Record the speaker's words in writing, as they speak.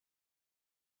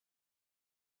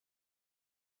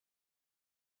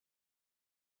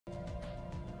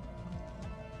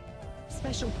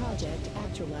Special project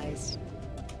actualized.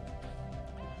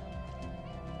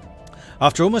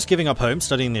 After almost giving up home,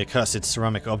 studying the accursed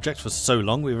ceramic object for so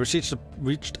long, we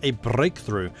reached a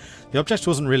breakthrough. The object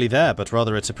wasn't really there, but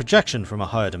rather it's a projection from a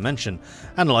higher dimension.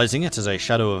 Analysing it as a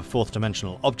shadow of a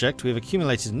fourth-dimensional object, we have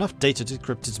accumulated enough data to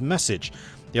decrypt its message.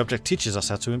 The object teaches us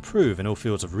how to improve in all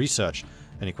fields of research.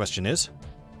 Any question is,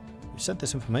 who sent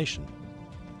this information?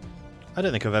 I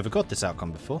don't think I've ever got this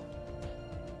outcome before.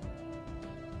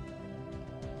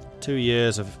 2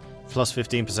 years of plus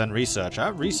 15% research.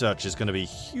 Our research is going to be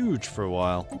huge for a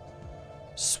while.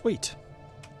 Sweet.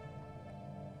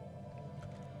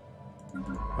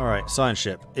 Alright, science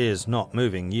ship is not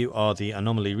moving. You are the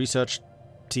anomaly research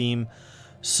team.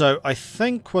 So I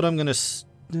think what I'm going to...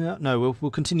 No,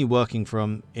 we'll continue working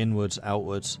from inwards,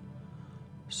 outwards.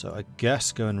 So I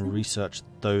guess go and research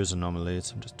those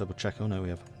anomalies. I'm just double checking. Oh no, we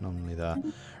have an anomaly there.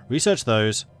 Research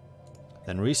those.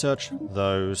 Then research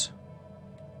those.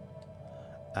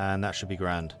 And that should be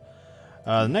grand.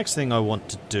 The next thing I want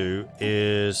to do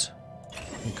is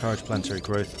encourage planetary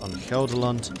growth on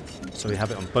Gelderland, so we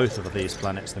have it on both of these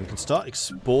planets. Then we can start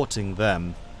exporting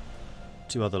them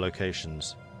to other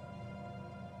locations.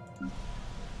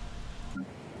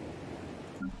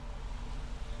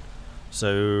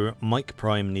 So Mike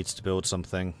Prime needs to build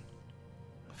something.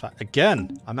 In fact,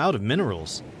 again, I'm out of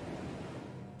minerals.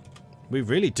 We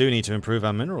really do need to improve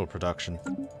our mineral production.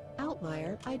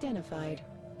 Outlier identified.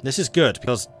 This is good,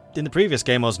 because in the previous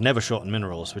game I was never short on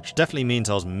minerals, which definitely means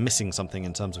I was missing something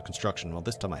in terms of construction. Well,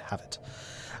 this time I have it.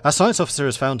 Our science officer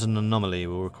has found an anomaly. It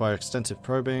will require extensive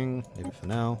probing. Leave it for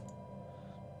now.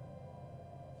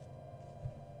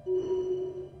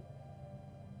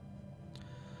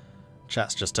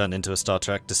 Chat's just turned into a Star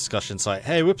Trek discussion site.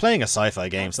 Hey, we're playing a sci-fi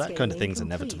game, so that kind of thing's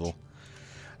inevitable.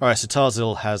 Alright, so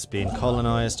Tarzil has been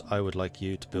colonized. I would like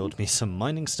you to build me some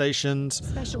mining stations,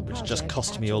 which just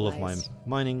cost me all of my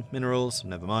mining minerals.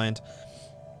 Never mind.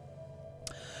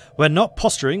 When not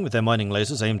posturing with their mining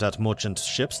lasers aimed at merchant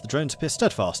ships, the drones appear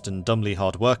steadfast and dumbly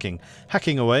hard-working,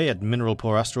 hacking away at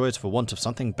mineral-poor asteroids for want of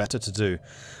something better to do.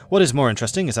 What is more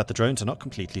interesting is that the drones are not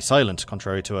completely silent,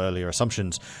 contrary to earlier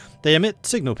assumptions. They emit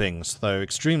signal pings, though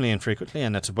extremely infrequently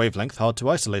and at a wavelength hard to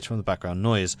isolate from the background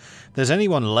noise. If there's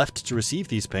anyone left to receive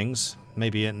these pings,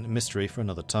 maybe a mystery for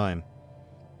another time.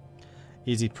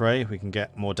 Easy prey, we can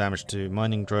get more damage to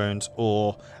mining drones,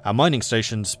 or our mining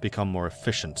stations become more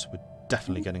efficient. We're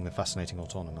definitely getting the fascinating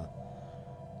autonomer.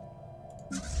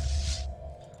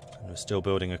 And we're still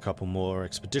building a couple more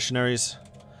expeditionaries.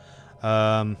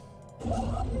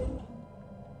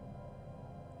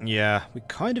 Yeah, we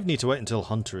kind of need to wait until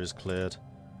Hunter is cleared.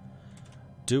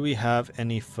 Do we have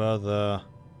any further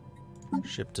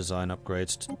ship design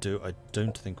upgrades to do? I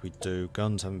don't think we do.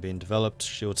 Guns haven't been developed.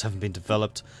 Shields haven't been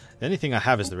developed. The only thing I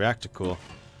have is the reactor core,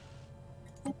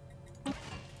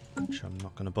 which I'm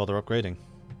not going to bother upgrading.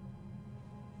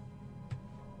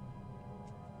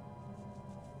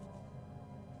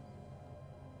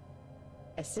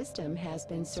 A system has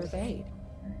been surveyed.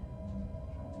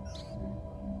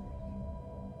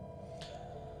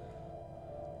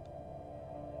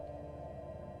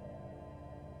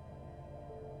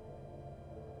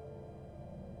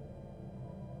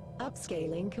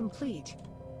 Upscaling complete.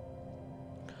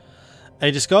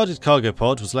 A discarded cargo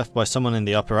pod was left by someone in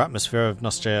the upper atmosphere of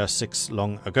Nostea 6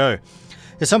 long ago.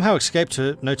 It somehow escaped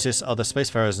to notice other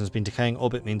spacefarers and has been decaying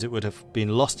orbit means it would have been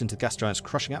lost into the gas giant's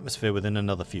crushing atmosphere within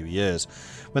another few years.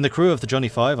 When the crew of the Johnny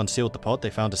 5 unsealed the pod, they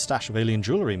found a stash of alien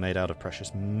jewellery made out of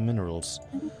precious minerals.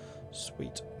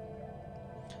 Sweet.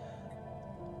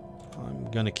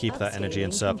 I'm going to keep that energy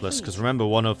in surplus, because remember,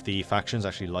 one of the factions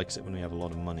actually likes it when we have a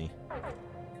lot of money.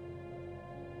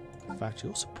 In fact,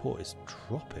 your support is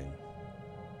dropping.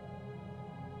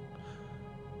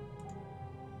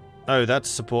 Oh, that's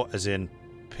support as in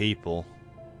people.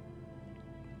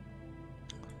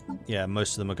 Yeah,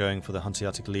 most of them are going for the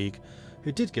Hanseatic League,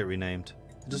 who did get renamed.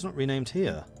 It is not renamed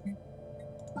here.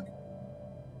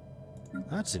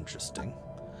 That's interesting.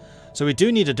 So we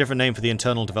do need a different name for the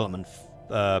Internal Development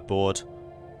Board,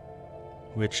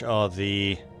 which are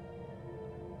the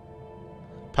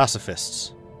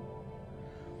pacifists.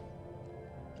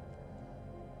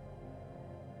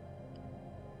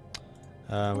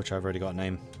 Which I've already got a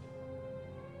name.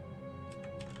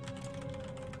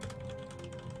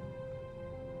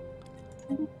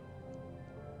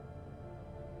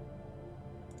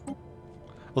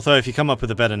 Although, if you come up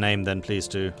with a better name, then please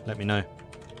do let me know.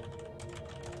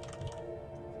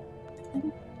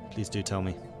 Please do tell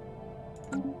me.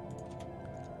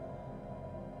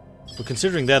 But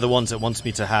considering they're the ones that wants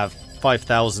me to have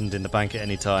 5,000 in the bank at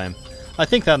any time, I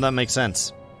think that makes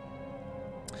sense.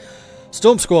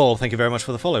 Storm Squall, thank you very much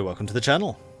for the follow. Welcome to the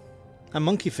channel. And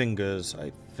Monkey Fingers,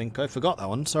 I think I forgot that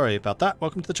one. Sorry about that.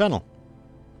 Welcome to the channel.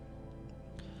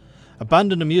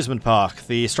 Abandoned amusement park.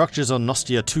 The structures on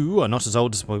Nostia 2 are not as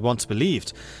old as we once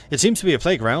believed. It seems to be a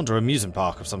playground or amusement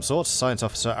park of some sort. Science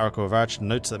Officer Arako Varch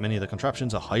notes that many of the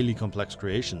contraptions are highly complex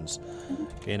creations.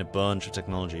 Gain a bunch of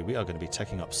technology. We are going to be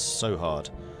teching up so hard.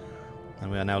 And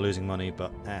we are now losing money,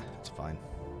 but it's fine.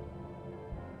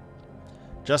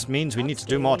 Just means we need to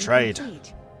do more trade.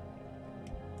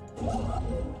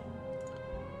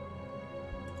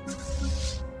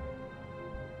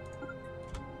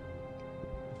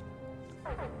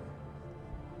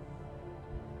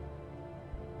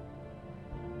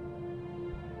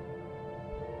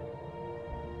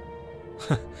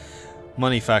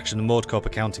 Money faction, the MordCorp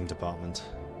accounting department.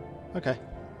 Okay.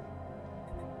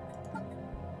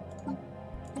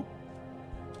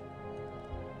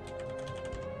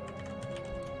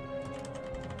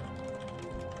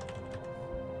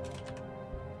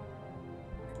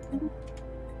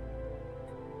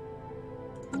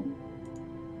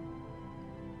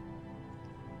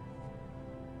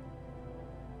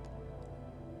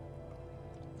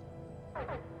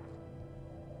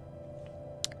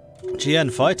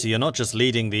 GN Fighter, you're not just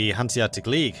leading the Hanseatic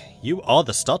League, you are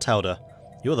the Stadtholder.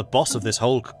 You're the boss of this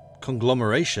whole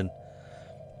conglomeration.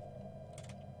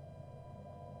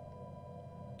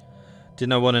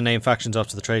 Didn't I want to name factions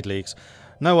after the trade leagues?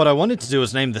 No, what I wanted to do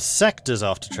was name the sectors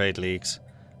after trade leagues.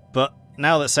 But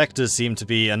now that sectors seem to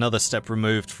be another step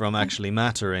removed from actually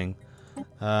mattering,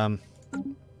 I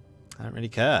don't really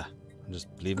care. I just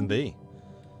leave them be.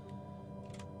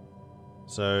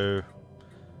 So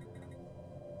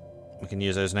we can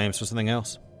use those names for something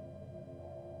else.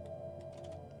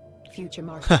 Future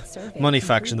market survey. Money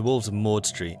faction, the Wolves of Mord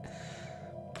Street.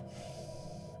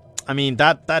 I mean,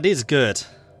 that is good.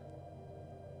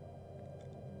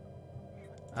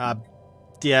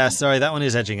 Yeah, sorry, that one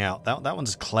is edging out. That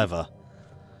one's clever.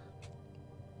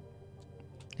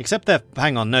 Except they're...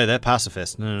 Hang on, no, they're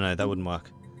pacifist. No, that wouldn't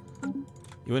work.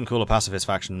 You wouldn't call a pacifist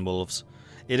faction Wolves.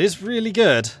 It is really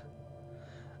good.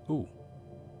 Ooh.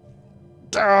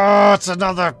 Oh, it's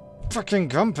another fucking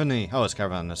company. Oh, it's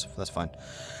Caravan. That's fine.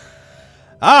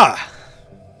 The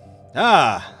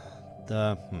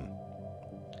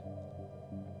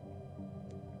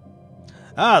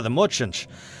merchants.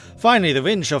 Finally, the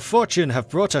winds of fortune have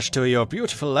brought us to your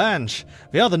beautiful land.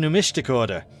 We are the Numistic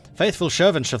Order, faithful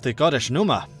servants of the goddess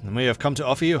Numa, and we have come to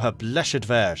offer you her blessed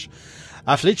verge.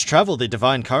 Our fleets travel the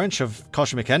divine currents of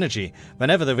cosmic energy,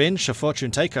 whenever the winds of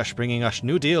fortune take us, bringing us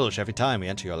new deals every time we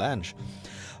enter your land.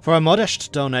 For a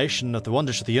modest donation of the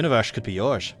wonders of the universe could be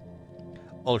yours.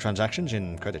 All transactions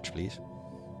in credit, please.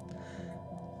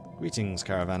 Greetings,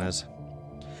 caravanners.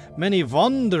 Many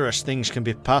wondrous things can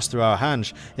be passed through our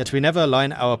hands, yet we never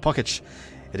line our pockets.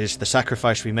 It is the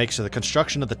sacrifice we make so the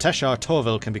construction of the Teshar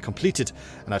Torville can be completed,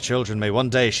 and our children may one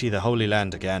day see the Holy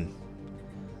Land again.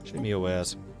 Show me your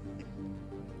wares.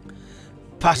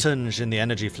 Patterns in the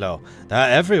energy flow. They are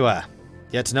everywhere,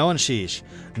 yet no one sees.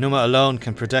 Numa alone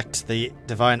can predict the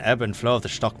divine ebb and flow of the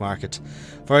stock market.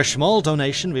 For a small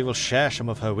donation, we will share some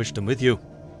of her wisdom with you.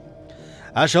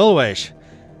 As always,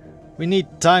 we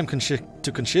need time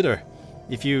to consider.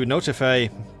 If we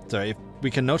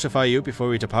can notify you before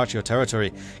we depart your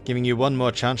territory, giving you one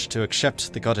more chance to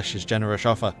accept the goddess's generous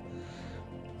offer.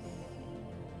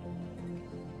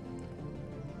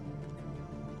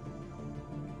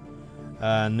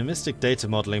 Numistic data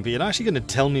modeling, but you're not actually going to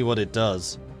tell me what it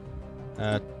does.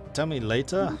 Tell me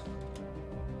later.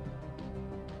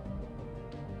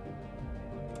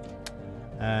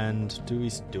 And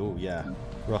yeah.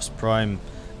 Ross Prime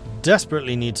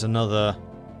desperately needs another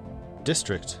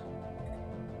district.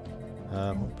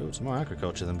 Build some more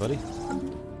agriculture then, buddy.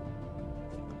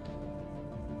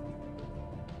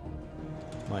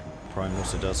 My Prime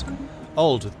also does.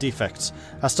 Old with defects.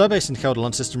 Our starbase in the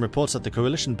Calderon system reports that the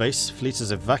Coalition base fleet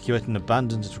has evacuated and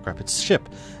abandoned its decrepit ship,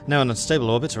 now in unstable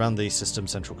orbit around the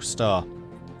system's central star.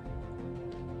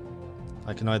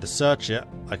 I can either search it,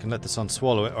 I can let the sun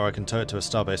swallow it, or I can tow it to a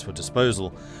starbase for disposal,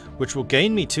 which will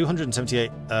gain me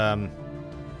 278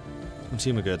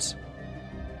 consumer goods.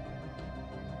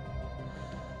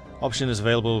 Option is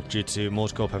available due to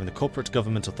MordCorp having the corporate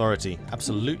government authority.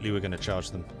 Absolutely, we're going to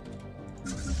charge them.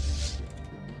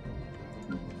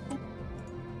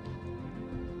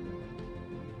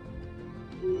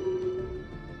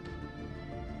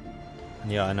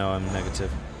 Yeah, I know, I'm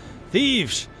negative.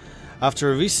 Thieves!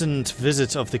 After a recent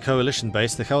visit of the Coalition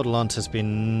base, the Caldelant has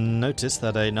been noticed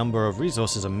that a number of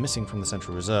resources are missing from the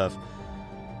Central Reserve.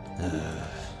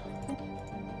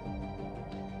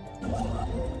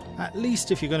 At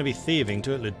least if you're going to be thieving,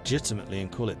 do it legitimately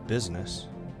and call it business.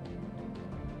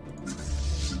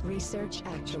 Research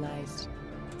actualized.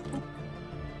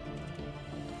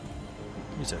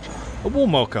 Research. A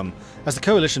warm welcome. As the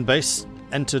Coalition base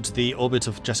entered the orbit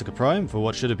of Jessica Prime for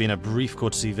what should have been a brief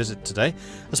courtesy visit today,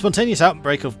 a spontaneous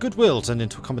outbreak of goodwill turned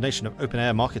into a combination of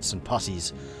open-air markets and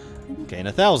parties. Gain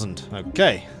 1,000.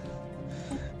 Okay.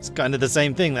 It's kind of the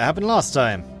same thing that happened last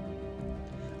time.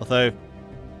 Although,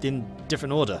 in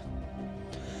different order.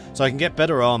 So I can get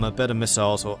better armor, better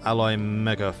missiles, or ally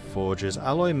megaforges.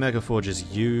 Ally megaforges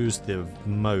use the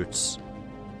moats,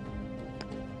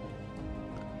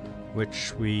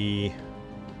 which we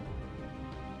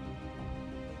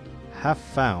have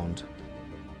found,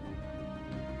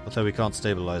 although we can't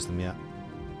stabilize them yet.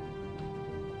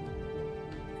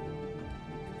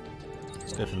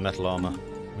 Let's go for the metal armor.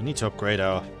 We need to upgrade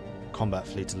our combat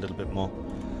fleet a little bit more.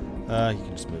 You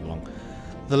can just move along.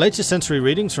 The latest sensory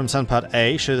readings from Sandpad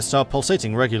A show the star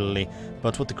pulsating regularly,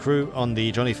 but when the crew on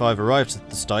the Johnny 5 arrived at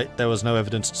the site, there was no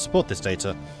evidence to support this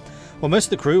data. While most of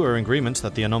the crew were in agreement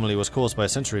that the anomaly was caused by a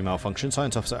sensory malfunction,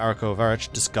 Science Officer Arako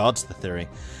Varech discards the theory.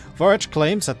 Varech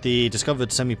claims that the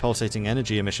discovered semi-pulsating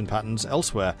energy emission patterns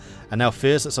elsewhere, and now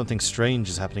fears that something strange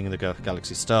is happening in the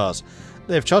galaxy stars.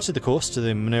 They have charted the course to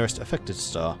the nearest affected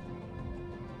star.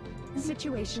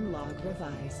 Situation log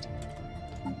revised.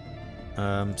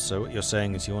 So what you're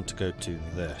saying is you want to go to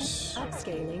this.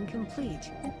 Upscaling complete.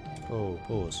 Oh,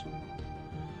 pause.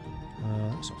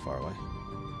 That's not far away.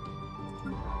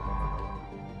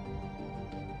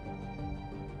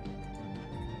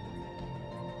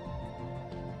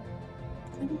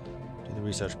 Do the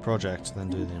research project, then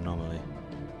do the anomaly.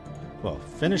 Well,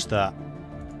 finish that,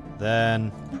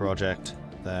 then project,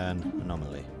 then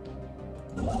anomaly.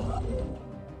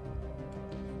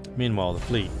 Meanwhile, the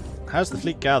fleet. How's the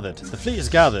fleet gathered? The fleet is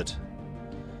gathered.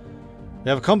 We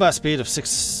have a combat speed of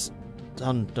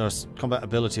 600, combat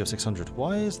ability of 600.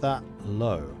 Why is that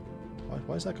low?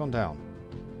 Why has that gone down?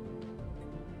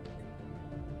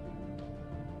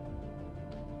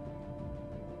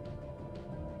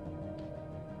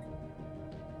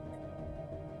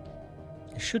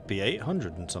 It should be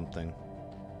 800 and something.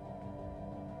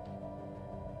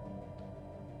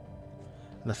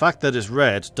 And the fact that it's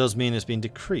red does mean it's been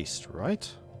decreased, right?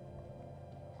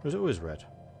 Or is it always red?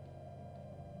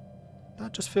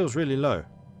 That just feels really low.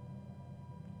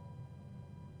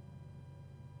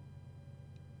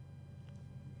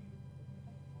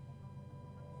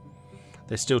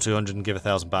 They steal 200 and give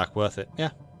 1,000 back. Worth it. Yeah.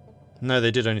 No,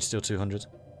 they did only steal 200.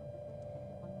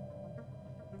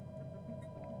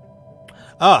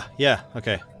 Ah, yeah.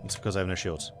 Okay. It's because I have no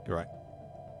shields. You're right.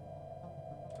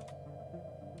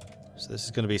 So this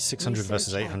is going to be 600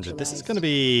 versus 800. This is going to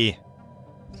be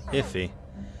iffy.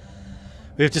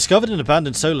 We have discovered an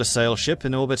abandoned solar sail ship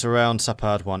in orbit around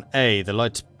Sapad 1A.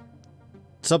 The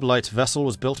sublight vessel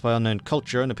was built by unknown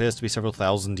culture and appears to be several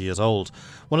thousand years old.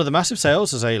 One of the massive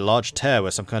sails has a large tear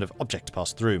where some kind of object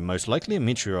passed through, most likely a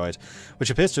meteoroid, which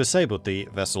appears to have disabled the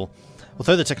vessel.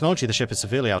 Although the technology of the ship is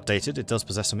severely outdated, it does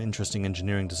possess some interesting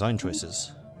engineering design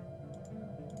choices.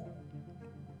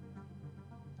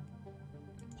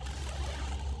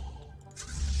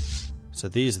 So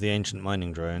these are the ancient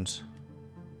mining drones.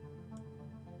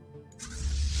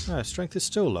 Oh, strength is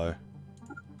still low.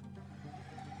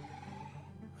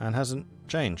 And hasn't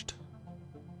changed.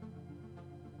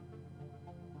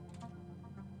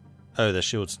 Oh, their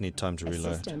shields need time to reload.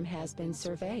 The system has been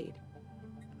surveyed.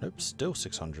 Nope, still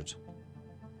 600.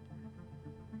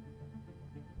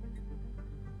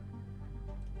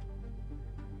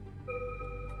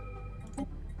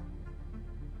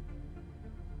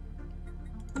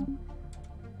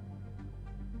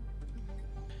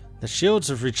 The shields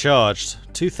have recharged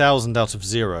 2,000 out of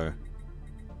 0.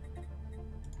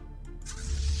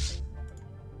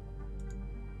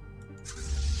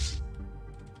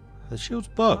 The shield's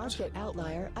bugged. Market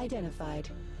outlier identified.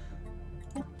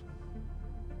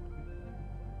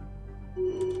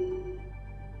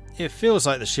 It feels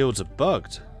like the shields are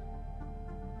bugged.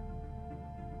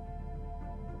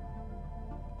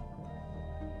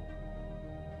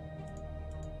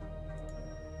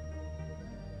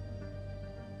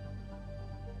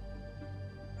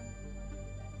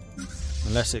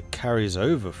 Unless it carries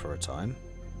over for a time.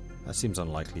 That seems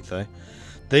unlikely though.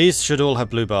 These should all have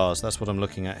blue bars, that's what I'm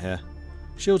looking at here.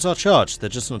 Shields are charged, they're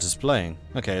just not displaying.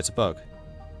 Okay, it's a bug.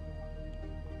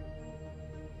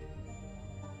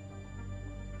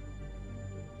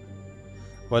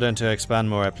 Why don't I expand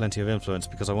more? I have plenty of influence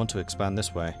because I want to expand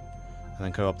this way. And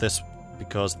then go up this,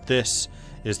 because this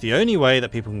is the only way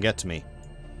that people can get to me.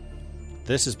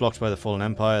 This is blocked by the Fallen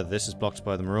Empire, this is blocked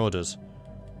by the Marauders.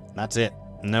 That's it.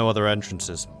 No other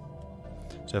entrances.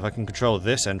 So if I can control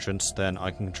this entrance, then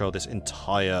I can control this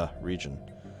entire region.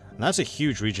 And that's a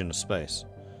huge region of space.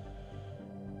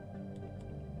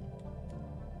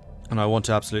 And I want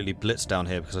to absolutely blitz down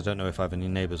here because I don't know if I have any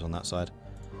neighbours on that side.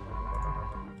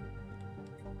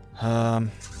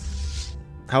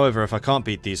 However, if I can't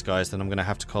beat these guys, then I'm going to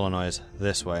have to colonise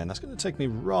this way. And that's going to take me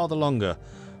rather longer.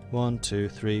 1, 2,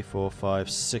 3, 4, 5,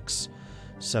 6,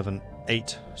 7,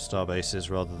 8 star bases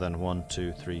rather than 1,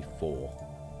 2, 3, 4.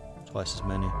 Twice as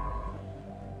many.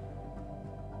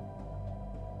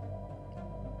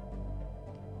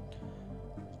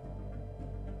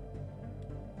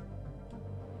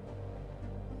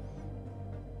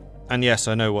 And yes,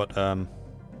 I know what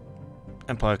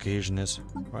Empire cohesion is.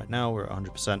 Right now we're at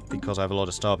 100% because I have a lot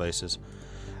of star bases.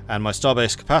 And my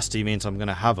starbase capacity means I'm going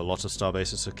to have a lot of star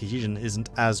bases, so cohesion isn't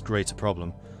as great a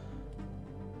problem.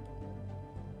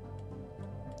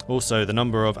 Also, the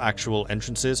number of actual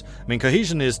entrances. I mean,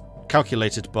 cohesion is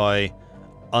calculated by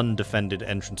undefended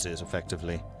entrances,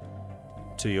 effectively,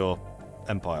 to your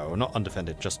empire. Or not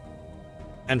undefended, just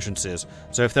entrances.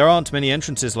 So if there aren't many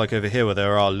entrances like over here where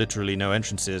there are literally no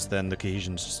entrances, then the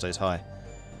cohesion just stays high.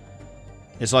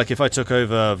 It's like if I took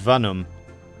over Vanum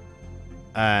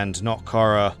and not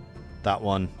Kara, that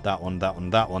one, that one, that one,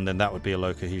 that one, then that would be a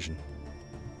low cohesion.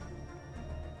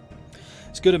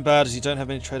 It's good and bad as you don't have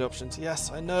any trade options.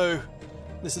 Yes, I know.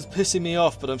 This is pissing me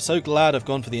off, but I'm so glad I've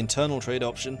gone for the internal trade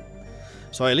option.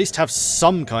 So I at least have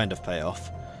some kind of payoff.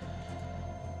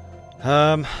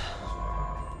 I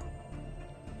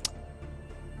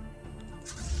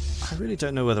really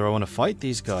don't know whether I want to fight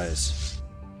these guys.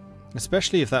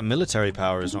 Especially if that military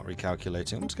power is not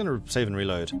recalculating. I'm just going to save and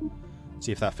reload.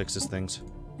 See if that fixes things.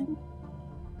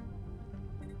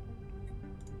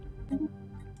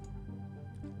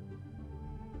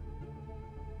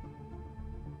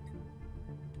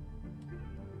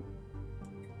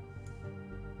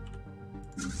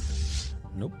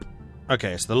 Nope.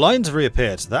 Okay, so the lines have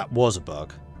reappeared, so that was a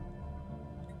bug.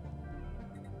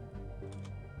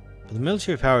 But the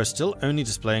military power is still only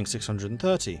displaying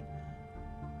 630.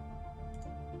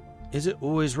 Is it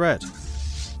always red?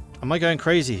 Am I going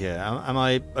crazy here? Am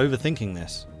I overthinking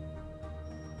this?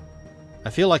 I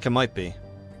feel like I might be.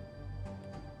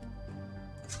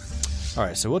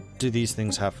 Alright, so what do these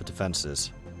things have for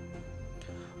defenses?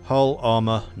 Hull,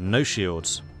 armor, no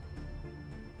shields.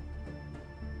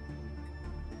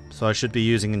 So I should be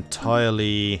using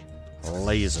entirely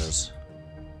lasers.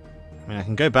 I mean, I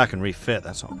can go back and refit,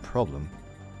 that's not a problem.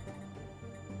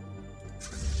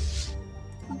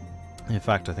 In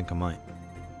fact, I think I might.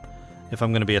 If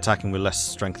I'm going to be attacking with less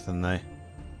strength than they.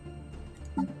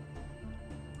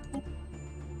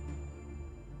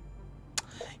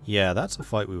 Yeah, that's a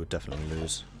fight we would definitely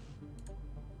lose.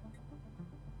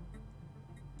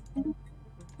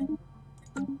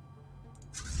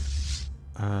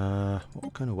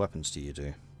 What kind of weapons do you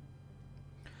do?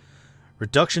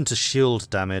 Reduction to shield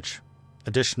damage,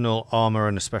 additional armor,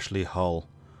 and especially hull.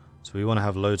 So we want to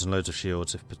have loads and loads of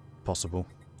shields if possible.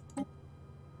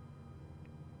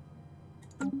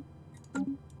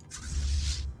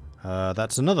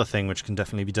 That's another thing which can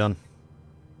definitely be done.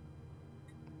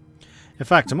 In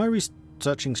fact, am I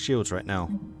researching shields right now?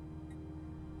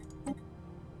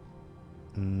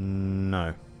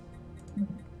 No.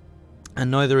 And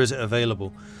neither is it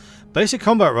available. Basic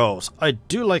combat rolls. I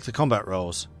do like the combat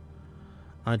rolls.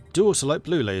 I do also like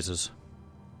blue lasers.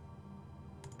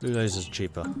 Blue lasers are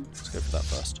cheaper. Let's go for that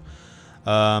first.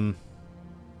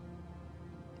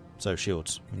 So,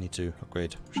 shields. We need to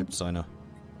upgrade ship designer.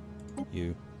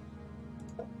 You.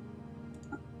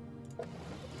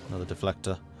 Another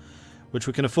deflector. Which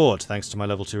we can afford thanks to my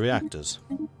level 2 reactors.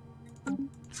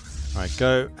 Alright,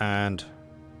 go and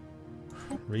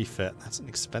refit. That's an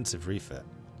expensive refit.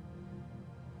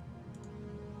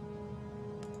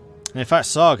 And in fact,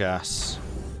 Sargass,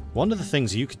 one of the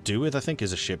things you could do with, I think,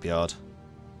 is a shipyard.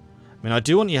 I mean, I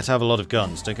do want you to have a lot of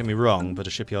guns, don't get me wrong, but a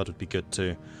shipyard would be good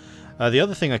too. The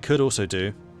other thing I could also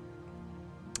do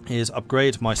is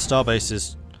upgrade my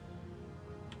starbases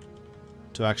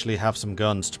to actually have some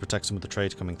guns to protect some of the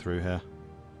trade coming through here.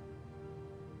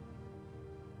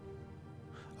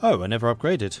 Oh, I never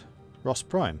upgraded Ross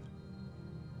Prime.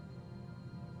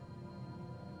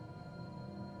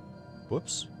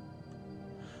 Whoops.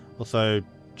 Although,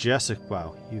 Jessica,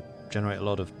 wow, you generate a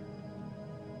lot of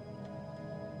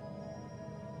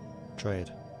trade.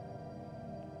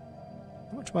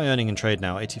 How much am I earning in trade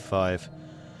now? 85.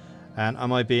 And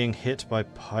am I being hit by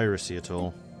piracy at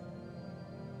all?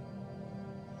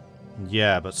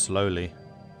 Yeah, but slowly.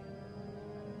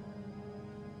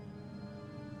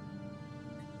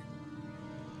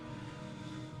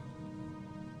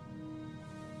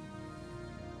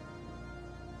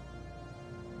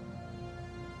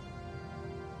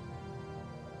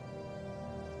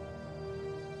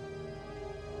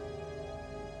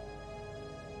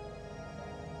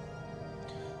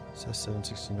 says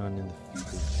 769 in the...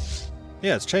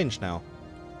 Yeah, it's changed now.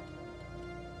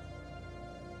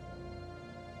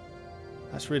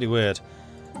 That's really weird.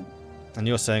 And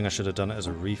you're saying I should have done it as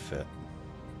a refit.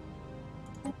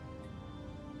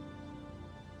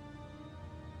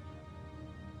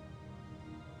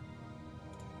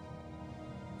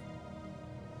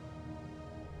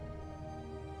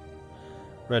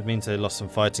 Red means they lost some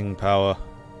fighting power.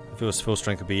 If it was full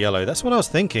strength, it would be yellow. That's what I was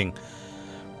thinking.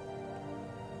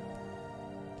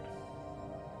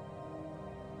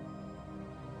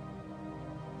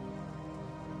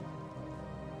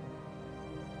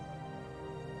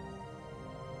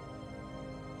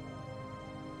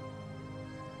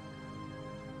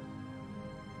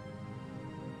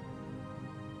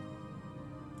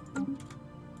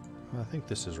 I think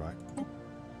this is right.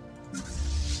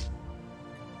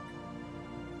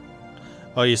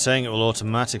 Oh, you're saying it will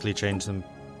automatically change them.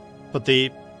 But the...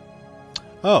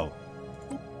 Oh.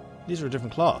 These are a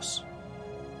different class.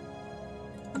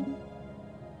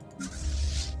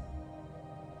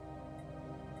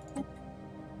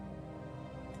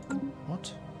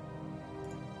 What?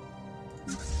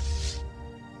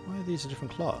 Why are these a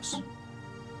different class?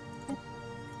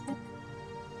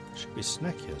 Should be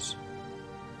Sneckias.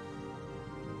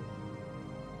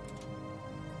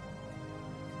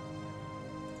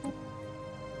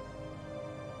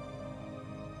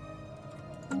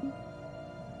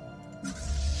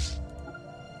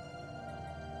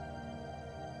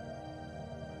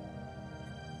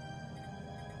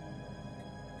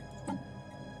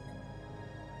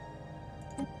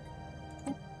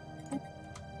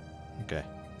 Okay.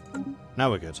 Now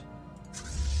we're good.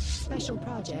 Special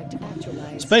project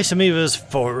actualized. Space amoebas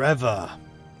forever.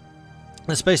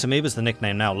 The space amoebas, the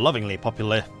nickname now lovingly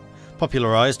popularized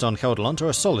on Keldalont,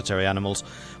 are solitary animals.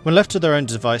 When left to their own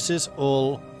devices,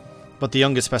 all but the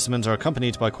youngest specimens are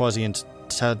accompanied by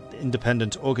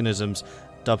quasi-independent organisms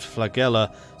dubbed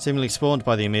flagella, seemingly spawned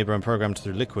by the amoeba and programmed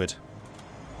through liquid.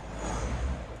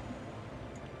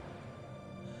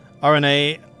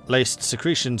 RNA-laced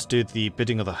secretions do the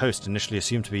bidding of the host, initially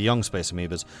assumed to be young space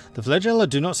amoebas. The flagella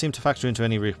do not seem to factor into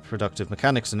any reproductive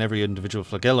mechanics, and every individual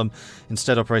flagellum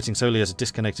instead operating solely as a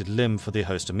disconnected limb for the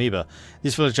host amoeba.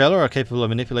 These flagella are capable of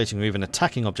manipulating or even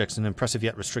attacking objects in an impressive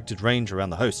yet restricted range around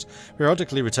the host,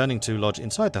 periodically returning to lodge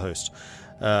inside the host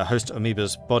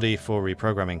amoeba's body for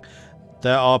reprogramming.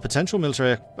 There are potential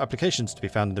military applications to be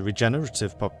found in the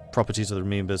regenerative properties of the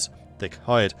amoeba's thick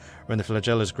hide, or in the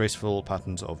flagella's graceful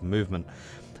patterns of movement.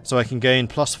 So I can gain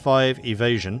 +5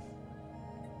 evasion,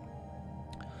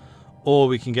 or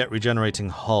we can get regenerating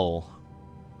hull.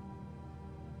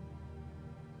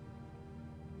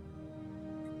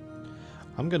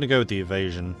 I'm going to go with the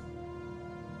evasion.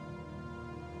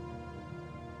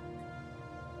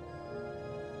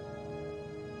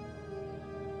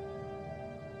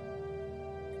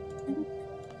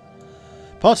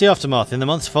 Party aftermath. In the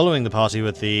months following the party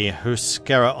with the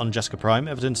Huskera on Jessica Prime,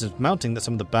 evidence is mounting that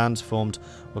some of the bonds formed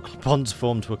were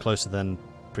closer than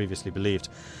previously believed.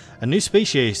 A new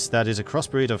species that is a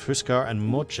crossbreed of Huskar and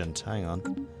Mordred. Hang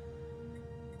on.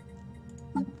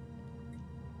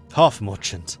 Half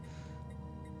Mordred.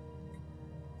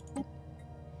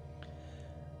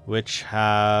 Which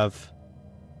have...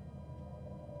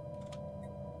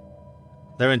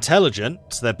 They're intelligent,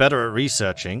 so they're better at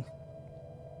researching.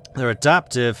 They're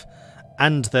adaptive,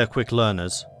 and they're quick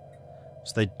learners.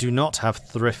 So they do not have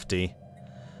thrifty,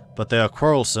 but they are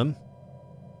quarrelsome,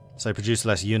 so they produce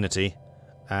less unity,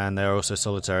 and they are also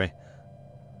solitary.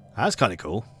 That's kind of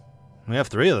cool. We have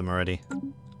 3 of them already.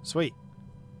 Sweet.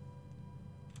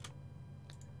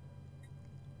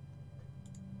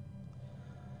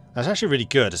 That's actually really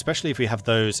good, especially if we have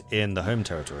those in the home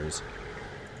territories.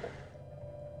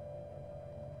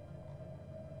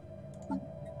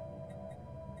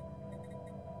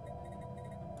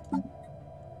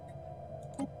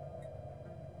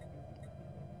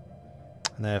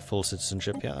 And they have full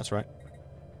citizenship, yeah, that's right.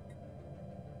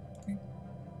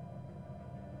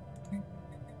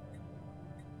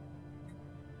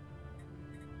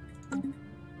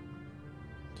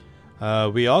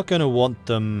 We are going to want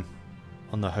them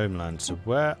on the homeland, so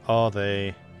where are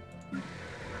they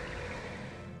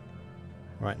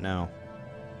right now?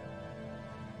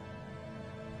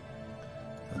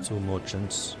 That's all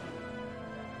merchants.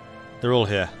 They're all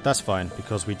here. That's fine,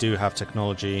 because we do have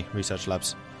technology research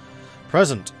labs.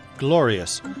 Present.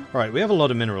 Glorious. Alright, we have a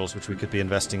lot of minerals which we could be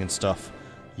investing in stuff.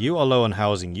 You are low on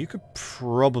housing. You could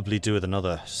probably do with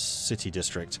another city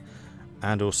district.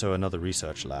 And also another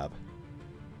research lab.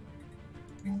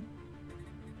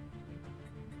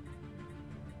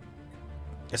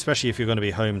 Especially if you're going to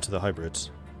be home to the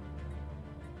hybrids.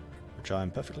 which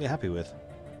I'm perfectly happy with.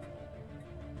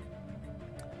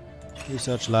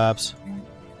 Research labs.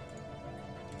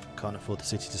 Can't afford the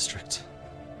city district.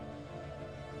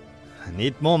 I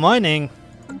need more mining!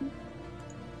 I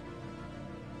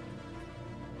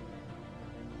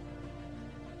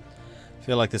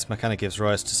feel like this mechanic gives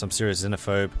rise to some serious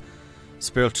xenophobe.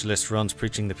 Spiritualist runs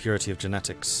preaching the purity of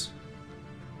genetics.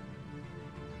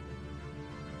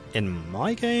 In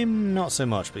my game, not so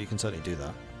much, but you can certainly do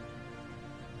that.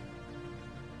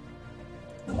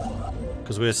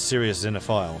 Because we're serious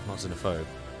xenophile, not xenophobe.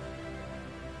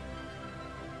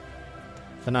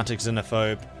 Fanatic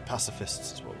xenophobe,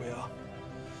 pacifists is what we are.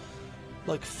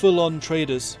 Like full-on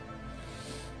traders.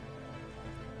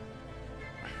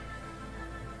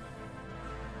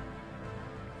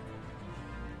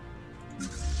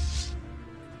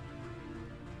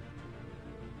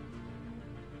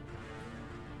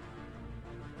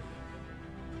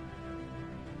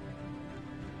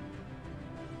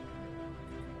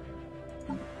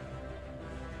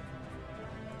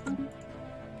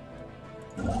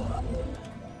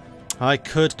 I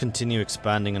could continue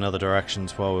expanding in other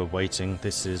directions while we're waiting.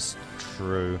 This is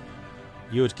true.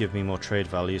 You would give me more trade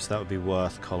value, so that would be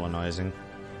worth colonizing.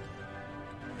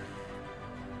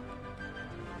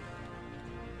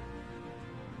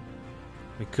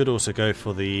 We could also go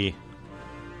for the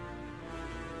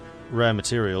rare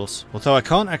materials, although I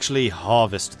can't actually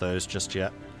harvest those just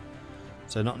yet.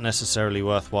 So not necessarily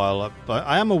worthwhile, but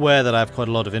I am aware that I have quite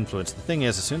a lot of influence. The thing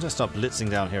is, as soon as I start blitzing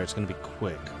down here, it's going to be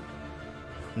quick.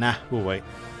 Nah, we'll wait.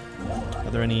 Are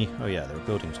there any... Oh yeah, there are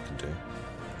buildings we can do.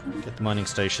 Get the mining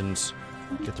stations.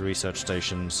 Get the research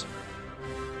stations.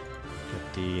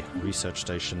 Get the research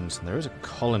stations. And there is a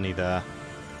colony there.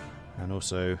 And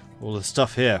also all the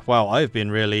stuff here. Wow, I've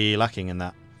been really lacking in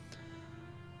that.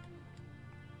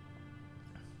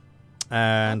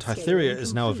 And Hytheria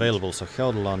is now available, so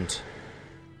Gelderland,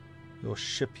 your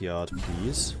shipyard,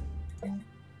 please.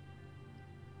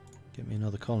 Get me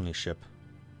another colony ship.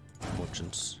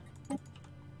 Merchants.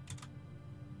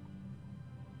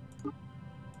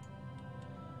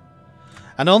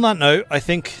 And on that note, I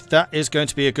think that is going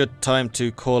to be a good time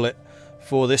to call it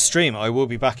for this stream. I will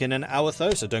be back in an hour though,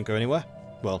 so don't go anywhere.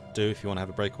 Well, do if you want to have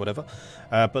a break or whatever.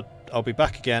 But I'll be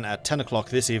back again at 10 o'clock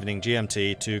this evening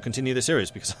GMT to continue the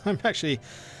series, because I'm actually...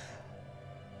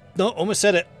 No, almost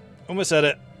said it. Almost said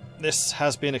it. This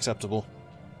has been acceptable.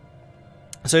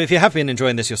 So if you have been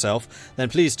enjoying this yourself, then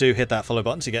please do hit that follow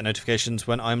button to get notifications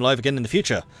when I'm live again in the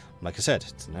future. Like I said,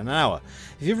 it's in an hour.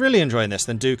 If you're really enjoying this,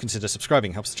 then do consider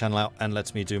subscribing. Helps the channel out and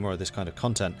lets me do more of this kind of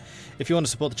content. If you want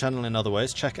to support the channel in other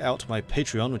ways, check out my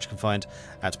Patreon, which you can find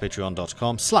at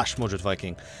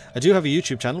patreon.com/MordredViking. I do have a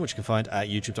YouTube channel, which you can find at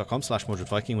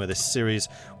youtube.com/MordredViking, where this series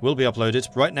will be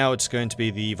uploaded. Right now it's going to be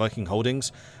the Viking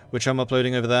Holdings, which I'm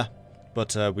uploading over there,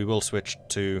 but we will switch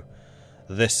to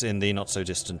this in the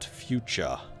not-so-distant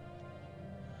future.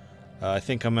 I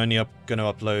think I'm only going to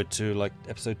upload to, like,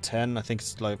 episode 10. I think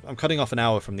it's like... I'm cutting off an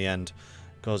hour from the end,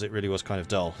 because it really was kind of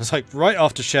dull. It's like right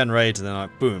after Shen Raid, and then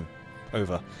like, boom,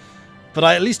 over. But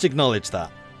I at least acknowledge that.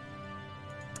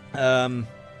 Oh,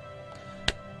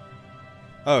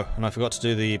 and I forgot to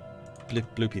do the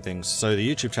bloopy things. So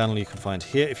the YouTube channel you can find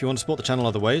here. If you want to support the channel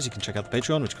other ways, you can check out the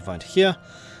Patreon, which you can find here.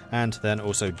 And then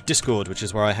also Discord, which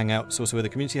is where I hang out. It's also where the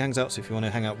community hangs out, so if you want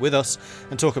to hang out with us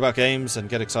and talk about games and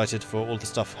get excited for all the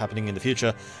stuff happening in the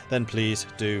future, then please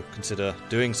do consider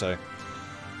doing so.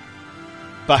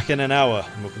 Back in an hour,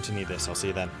 and we'll continue this. I'll see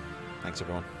you then. Thanks,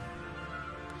 everyone.